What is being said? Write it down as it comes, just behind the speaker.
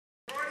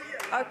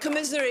Our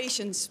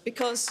commiserations,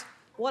 because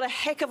what a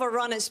heck of a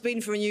run it's been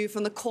for you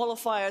from the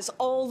qualifiers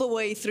all the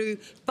way through,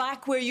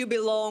 back where you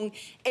belong,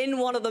 in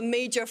one of the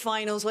major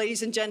finals,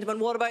 ladies and gentlemen.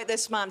 What about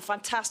this man?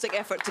 Fantastic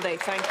effort today.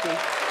 Thank you.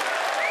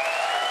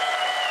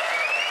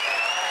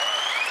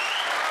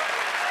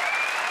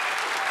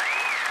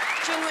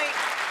 Junhui,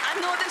 I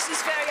know this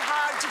is very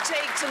hard to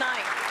take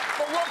tonight,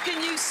 but what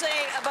can you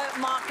say about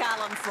Mark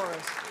Allen for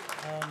us?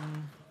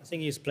 I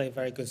think he's played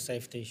very good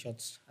safety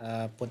shots,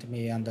 putting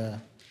me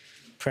under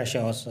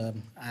pressure also.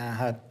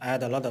 I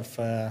had a lot of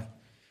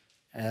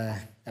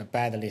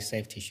badly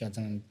safety shots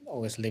and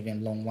always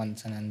leaving long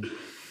ones, and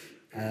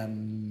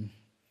then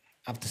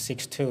after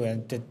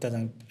 6-2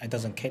 it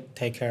doesn't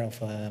take care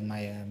of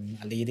my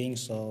leading,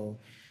 so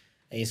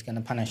he's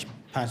gonna punish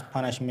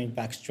me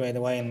back straight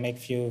away and make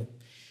few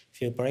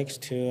breaks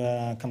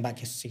to come back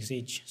 6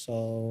 each.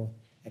 So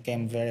a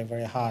game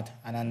very hard,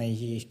 and then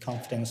he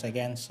confidence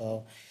again.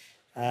 So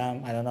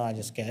I don't know, I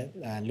just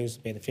lose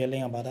a bit of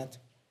feeling about that.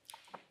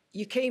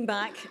 You came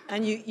back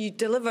and you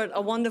delivered a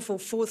wonderful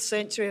fourth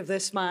century of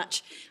this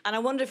match. And I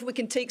wonder if we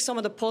can take some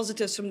of the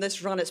positives from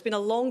this run. It's been a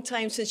long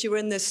time since you were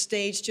in this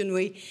stage,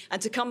 Junhui,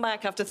 and to come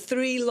back after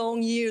 3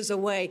 long years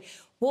away,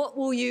 what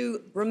will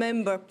you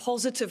remember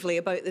positively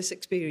about this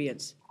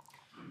experience?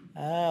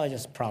 I was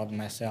just proud of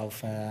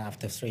myself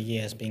after 3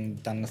 years being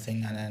done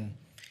nothing, and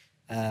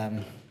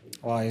then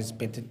well, I was a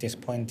bit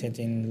disappointed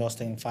in lost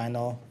in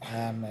final.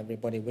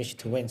 Everybody wished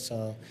to win,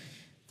 so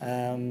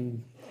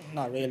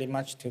not really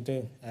much to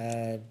do.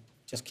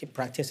 Just keep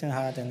practicing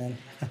hard, and then.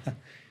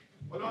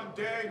 Well done,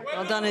 Dave.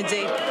 Well done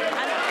indeed.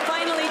 And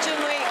finally,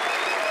 Junhui,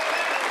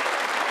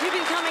 you've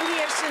been coming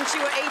here since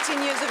you were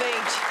 18 years of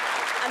age,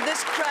 and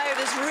this crowd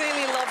has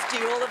really loved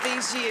you all of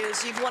these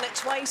years. You've won it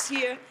twice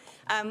here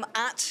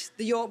at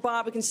the York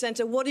Barbican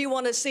Centre. What do you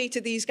want to say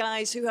to these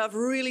guys who have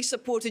really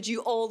supported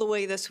you all the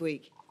way this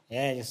week?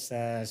 Yeah, just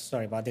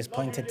sorry about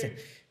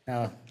disappointed.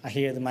 I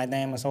hear my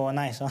name was all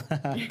nice. Your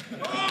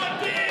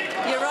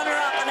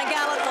runner-up and a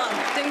gallant one,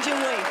 Ding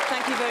Junhui.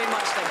 Thank you very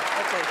much, Ding.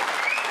 Okay.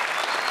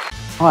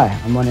 Hi,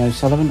 I'm Ronnie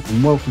O'Sullivan,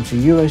 and welcome to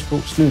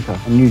Eurosport Snooker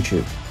on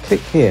YouTube.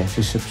 Click here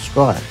to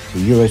subscribe to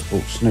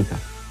Eurosport Snooker.